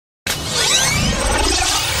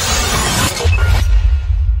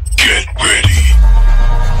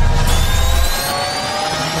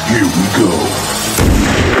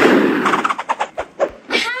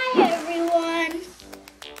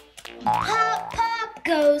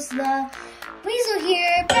goes the Weasel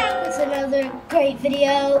here, back with another great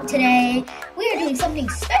video. Today, we are doing something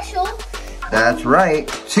special. That's right,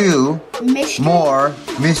 two more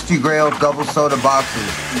Mystery Grai double soda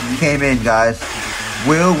boxes came in, guys.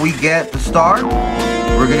 Will we get the star?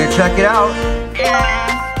 We're gonna check it out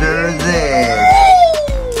after this.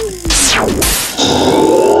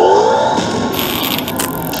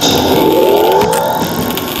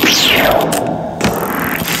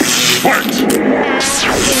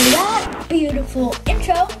 That beautiful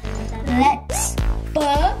intro, let's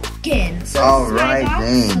begin. So Alright,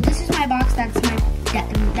 so this is my box, that's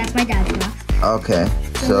my dad's box. Okay,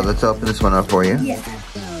 so let's open this one up for you. Yeah.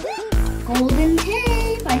 Golden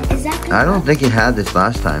tape. Is that good? I don't think it had this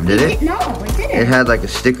last time, did it? No, it didn't. It had like a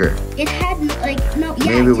sticker. It had like, no,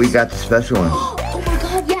 yeah. Maybe we got the special one. Oh my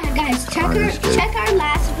god, yeah, guys, check our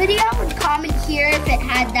last video and comment here if it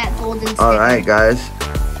had that golden sticker. Alright, guys.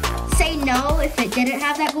 Say no if it didn't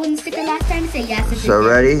have that golden sticker last time. Say yes if it So did.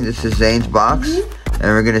 ready? This is Zayn's box. And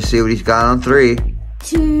we're gonna see what he's got on 3.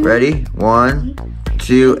 2. Ready? 1,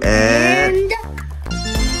 2, and...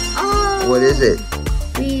 Oh, what is it?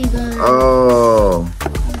 Weasel. Oh,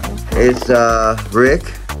 it's Rick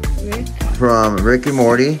from Rick and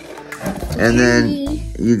Morty. And then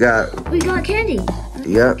we got candy.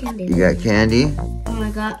 Yep, you got candy. Oh my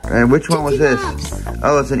god. And which one was this?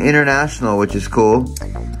 Oh, it's an international, which is cool.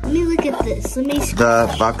 Let me look at this. Let me The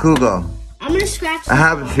scratch. Bakugo. I'm gonna scratch this I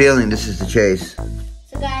have a off. feeling this is the chase.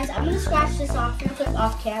 So guys, I'm gonna scratch this off real quick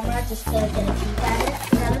off camera just to get a peek at it.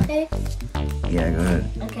 Is that okay? Yeah, go ahead.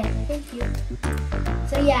 Okay, thank you.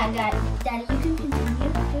 So yeah, Daddy, you can continue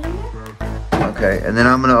doing that. Okay, and then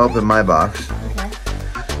I'm gonna open my box.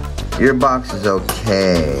 Okay. Your box is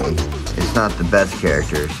okay. It's not the best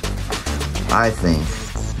characters, I think.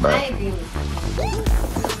 But I agree with you.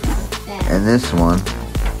 and this one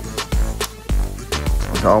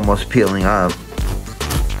is almost peeling up.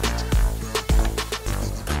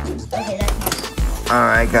 Okay, that's fine.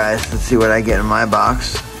 Alright guys, let's see what I get in my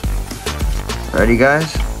box. Ready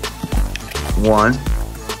guys? 1,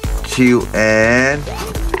 2, and...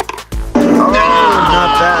 oh, not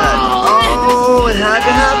bad. Oh, it had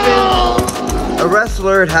to happen. A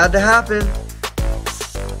wrestler, it had to happen.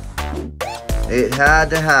 It had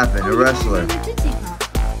to happen, a wrestler.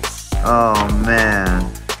 Oh man.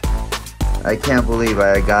 I can't believe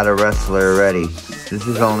I got a wrestler already. This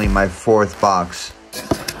is only my 4th box.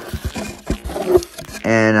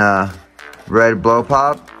 And red blow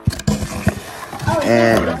pop.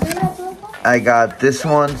 And I got this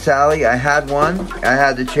one, Sally. I had one. I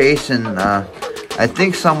had the chase, and I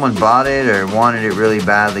think someone bought it or wanted it really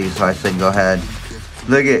badly, so I said go ahead.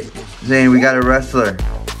 Look at Zayn, we got a wrestler.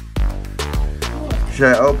 Should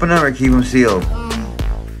I open them or keep them sealed?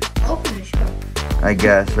 Open it, sure. I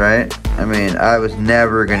guess, right? I mean, I was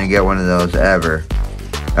never gonna get one of those ever.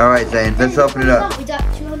 Alright, Zayn, let's open it up. We got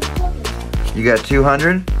 200 tokens. You got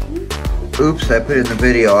 200? Oops, I put it in the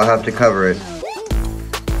video. I'll have to cover it.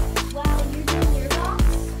 Wow, you're doing your box?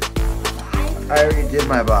 I already did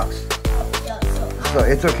my box. So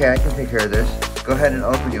it's okay, I can take care of this. Go ahead and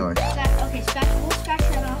open yours. Okay, we'll scratch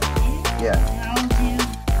that off. Yeah. And I'll do...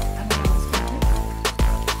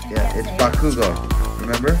 Yeah, it's Bakugo.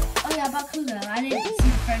 Remember? Oh yeah, Bakugo. I didn't see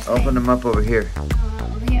the first Open name. them up over here.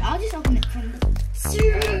 Over here. I'll just open it from the...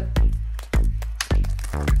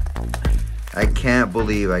 I can't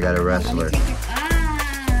believe I got a wrestler.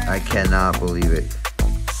 I cannot believe it.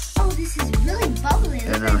 Oh, this is really bubbly.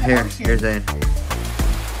 And here's a...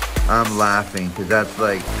 I'm laughing because that's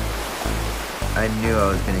like... I knew I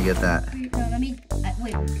was going to get that.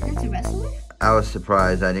 Wait, that's a wrestler? I was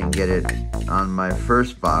surprised I didn't get it on my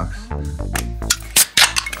first box.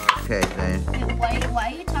 Okay, Zayn. Wait,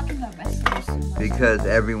 why are you talking about wrestlers so much? Because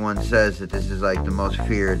everyone says that this is like the most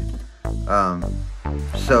feared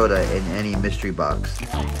soda in any mystery box.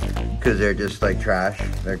 Because they're just like trash,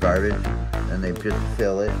 they're garbage, and they just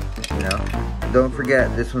fill it, you know. Don't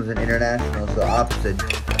forget, this one's an international, so opposite.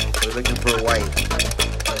 We're looking for white.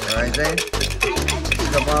 Alright, Zayn?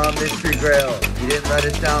 Come on, Mystery Grail. You didn't let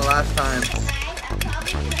us down last time.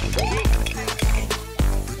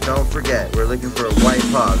 Don't forget, we're looking for a white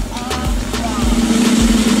pug.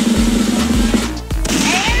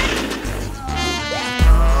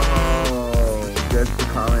 Oh, just a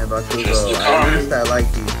comment about Google. At least I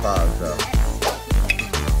like these pogs, though.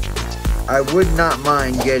 I would not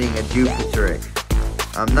mind getting a Doofus Rick.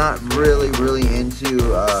 I'm not really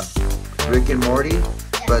into Rick and Morty,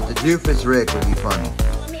 but the Doofus Rick would be funny.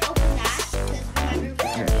 Let me open that, because remember,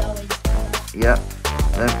 we always do that. Yep.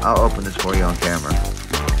 Then I'll open this for you on camera.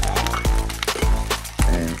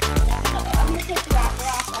 And I'm going to take the wrapper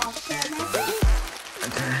off camera.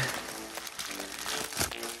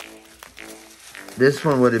 This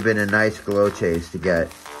one would have been a nice glow chase to get.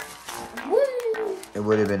 Woo. It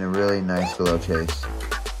would have been a really nice glow chase.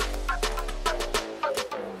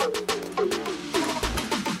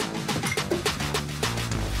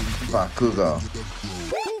 Bakugo.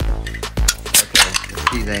 Okay,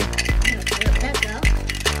 let's see, Zayn.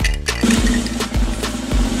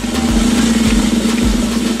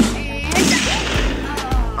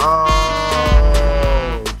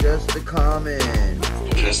 Oh, just the common.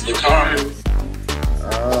 Just the common.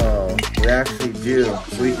 Oh, we actually do.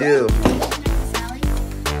 We do.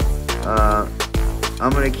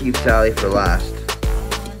 I'm gonna keep Sally for last.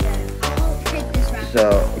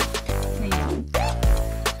 So,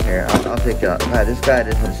 here, I'll take it out. God, this guy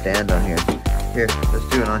doesn't stand on here. Here, let's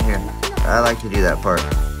do it on here. I like to do that part.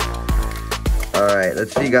 Alright,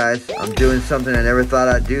 let's see, guys. I'm doing something I never thought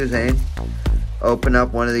I'd do, Zayn. Open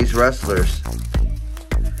up one of these wrestlers.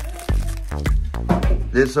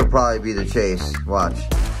 This will probably be the chase. Watch.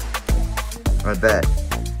 I bet.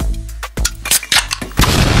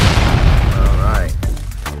 Alright.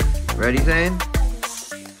 Ready, Zayn?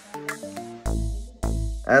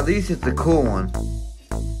 At least it's a cool one.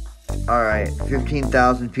 Alright,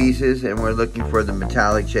 15,000 pieces, and we're looking for the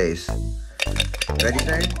metallic chase. Ready,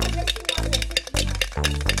 Zayn?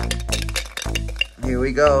 Here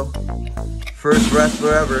we go. First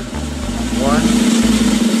wrestler ever. 1,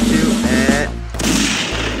 2, and...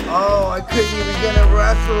 Oh, I couldn't even get a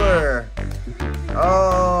wrestler.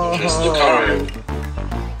 Oh. Just the common.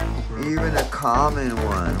 Even a common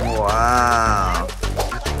one. Wow.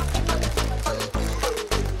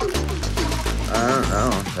 I don't know.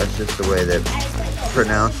 That's just the way they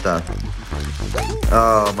pronounce stuff.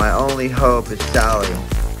 Oh, my only hope is Sally.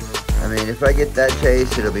 I mean, if I get that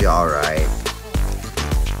chase, it'll be alright.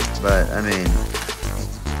 But, I mean,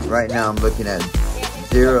 right now I'm looking at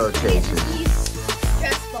 0 chases.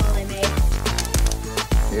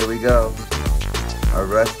 Here we go. A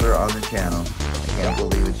wrestler on the channel. I can't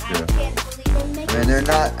believe it's true. I mean, they're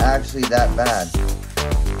not actually that bad.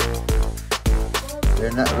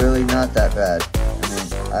 They're not really not that bad. I mean,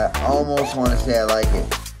 I almost want to say I like it,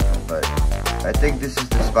 but I think this is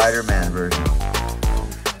the Spider-Man version.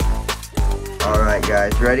 Alright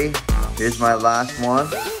guys, ready? Here's my last one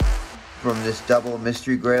from this double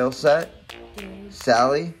Mystery Grail set.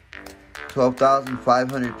 Sally,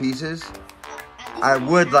 12,500 pieces. I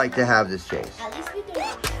would like to have this chase.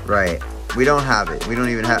 Right. We don't have it. We don't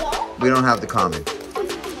have the common.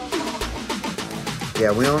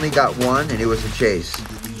 Yeah, we only got one, and it was a chase.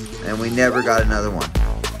 And we never got another one.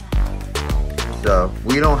 So,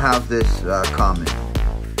 we don't have this common.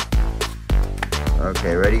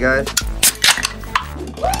 Okay, ready, guys?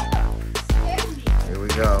 Here we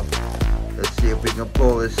go. Let's see if we can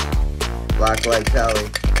pull this Black Light Sally.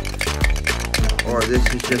 Or this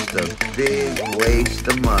is just a big waste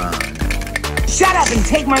of money. Shut up and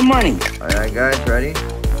take my money! Alright, guys, ready?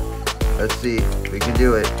 Let's see if we can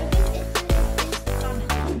do it.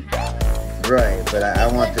 Right, but I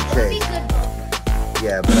want the chase.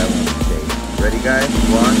 Yeah, but I want the chase. Ready, guys?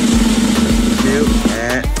 1, 2,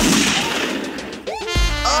 and...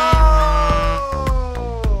 Oh!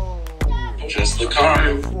 Just the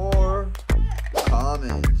common. 4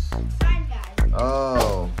 commons.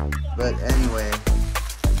 Oh, but anyway,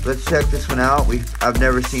 let's check this one out. I've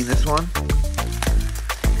never seen this one,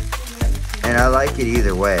 and I like it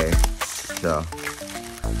either way. So,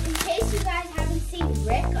 in case you guys haven't seen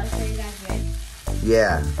Rick, I'll show you guys Rick.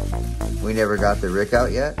 Yeah, we never got the Rick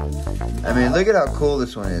out yet. I mean, look at how cool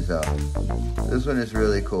this one is, though. This one is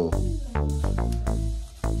really cool.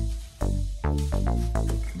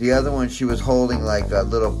 The other one, she was holding like a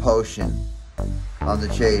little potion on the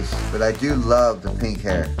chase, but I do love the pink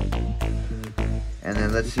hair. And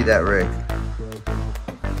then let's see that Rick.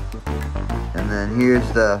 And then here's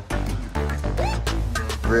the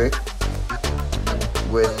Rick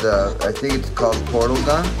with I think it's called Portal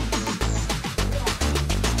Gun.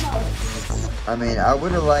 I mean, I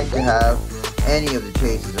would have liked to have any of the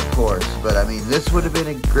chases, of course, but I mean, this would have been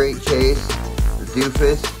a great chase. The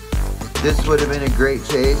Doofus. This would have been a great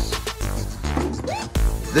chase.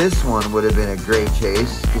 This one would have been a great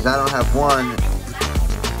chase because I don't have one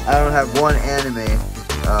anime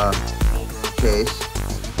chase,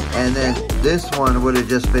 and then this one would have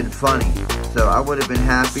just been funny. So I would have been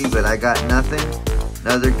happy, but I got nothing.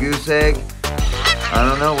 Another goose egg. I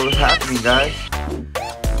don't know what's happening, guys.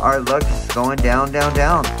 Our luck is going down, down,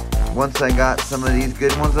 down. Once I got some of these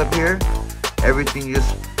good ones up here, everything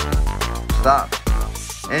just stopped.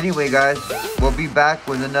 Anyway, guys, we'll be back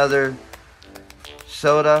with another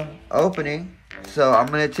soda opening. So I'm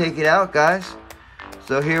going to take it out, guys.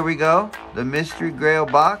 So here we go. The Mystery Grai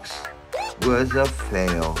box. was a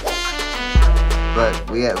fail. But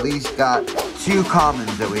we at least got 2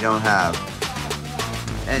 commons that we don't have.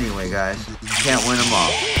 Anyway, guys, can't win them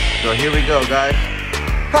all. So here we go, guys.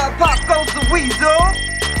 Pop, pop goes the Weasel.